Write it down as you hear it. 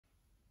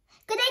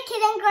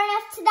and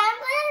grown-ups, today I'm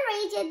going to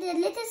read you The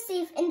Little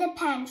Thief in the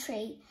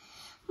Pantry.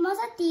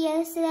 Mother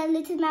dear, said a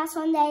little mouse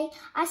one day,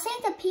 I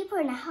think the people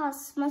in the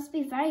house must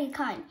be very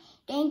kind,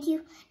 don't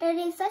you? They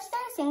did such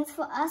nice things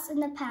for us in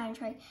the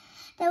pantry.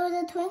 There was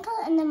a twinkle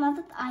in the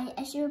mother's eye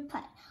as she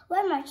replied,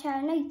 well, my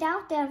child, no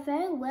doubt they are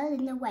very well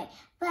in the way,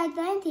 but I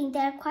don't think they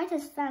are quite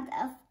as fond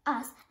of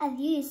us as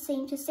you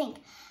seem to think.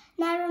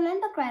 Now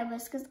remember, Grey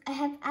Whiskers, I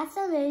have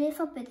absolutely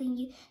forbidden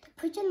you to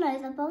put your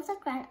nose above the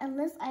ground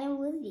unless I am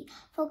with you,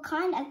 for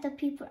kind as the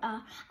people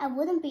are, I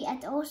wouldn't be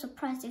at all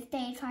surprised if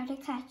they tried to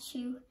catch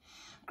you.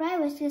 Grey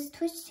Whiskers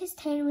twitched his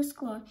tail with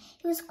scorn.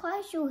 He was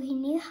quite sure he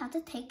knew how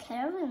to take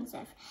care of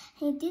himself,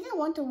 and he didn't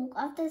want to walk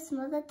after his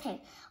mother's tail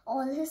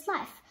all his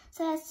life.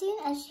 So as soon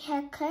as she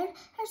had cleared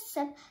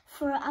herself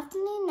for an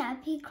afternoon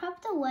nap, he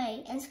crept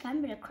away and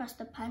scampered across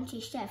the pantry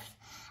shelves.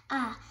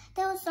 Ah,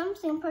 there was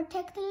something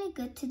particularly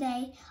good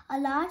today. A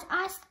large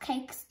iced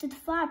cake stood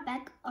far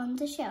back on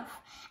the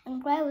shelf,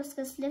 and Grey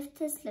Whiskers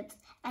lifted his lips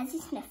as he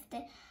sniffed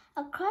it.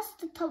 Across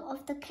the top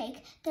of the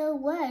cake, there were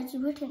words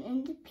written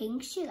in the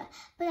pink sugar,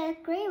 but as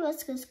Grey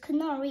Whiskers could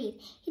not read,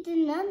 he did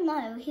not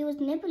know he was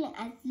nibbling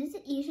at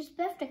Little Eve's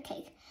birthday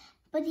cake.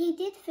 But he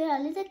did feel a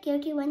little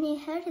guilty when he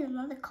heard his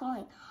mother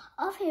calling.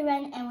 Off he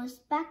ran and was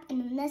back in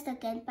the nest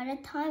again by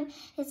the time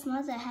his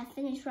mother had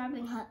finished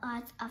rubbing her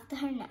eyes after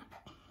her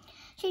nap.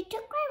 She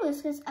took Grey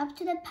Whiskers up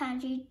to the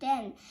pantry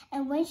then,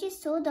 and when she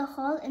saw the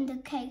hole in the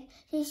cake,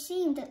 she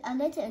seemed a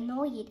little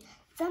annoyed.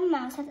 Some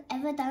mouse had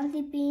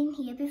evidently been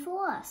here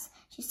before us,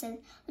 she said,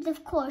 but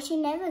of course she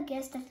never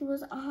guessed that it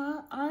was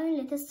her own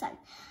little son.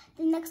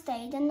 The next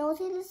day, the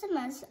naughty little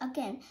mouse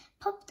again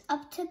popped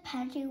up to the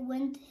pantry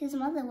when his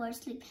mother was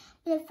asleep,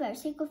 but at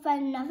first he could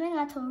find nothing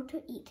at all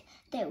to eat,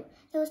 though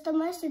there was the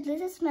most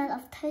delicious smell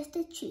of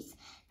toasted cheese.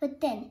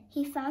 But then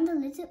he found the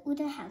little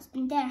wooden house,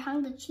 and there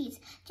hung the cheese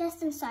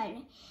just inside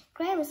it.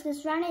 Grey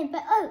Whiskers ran in,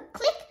 but oh,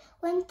 click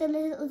went the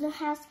little wooden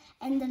house,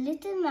 and the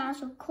little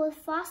mouse was caught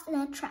fast in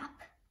a trap.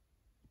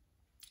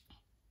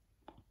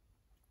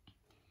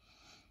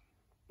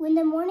 When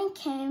the morning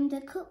came,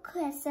 the cook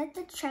who had set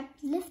the trap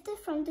lifted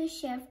from the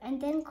shelf and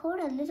then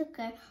called a little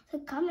girl to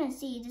come and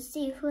see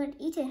who had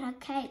eaten her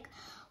cake.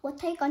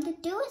 What are you going to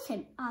do with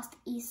him? Asked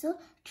Esau.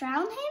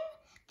 Drown him?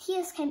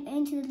 Tears came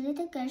into the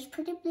little girl's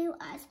pretty blue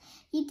eyes.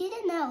 You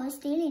didn't know I was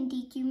stealing,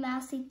 did you,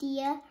 Mousy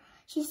dear?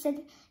 She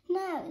said.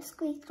 No,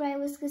 squeaked Grey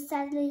Whiskers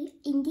sadly.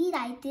 Indeed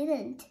I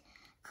didn't.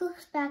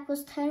 Cook's back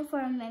was turned for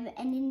a moment,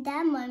 and in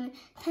that moment,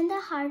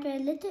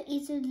 tender-hearted little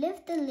Esau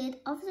lifted the lid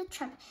of the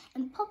trap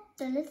and popped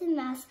the little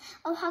mouse.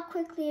 Oh, how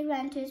quickly he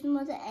ran to his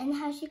mother, and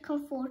how she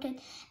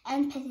comforted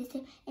and petted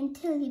him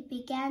until he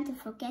began to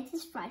forget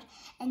his fright.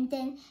 And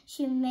then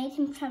she made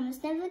him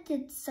promise never to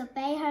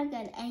disobey her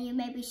again, and you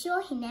may be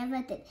sure he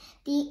never did.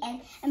 The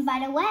end. And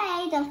by the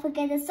way, don't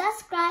forget to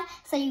subscribe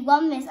so you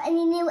won't miss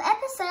any new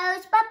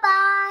episodes.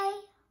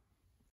 Bye-bye!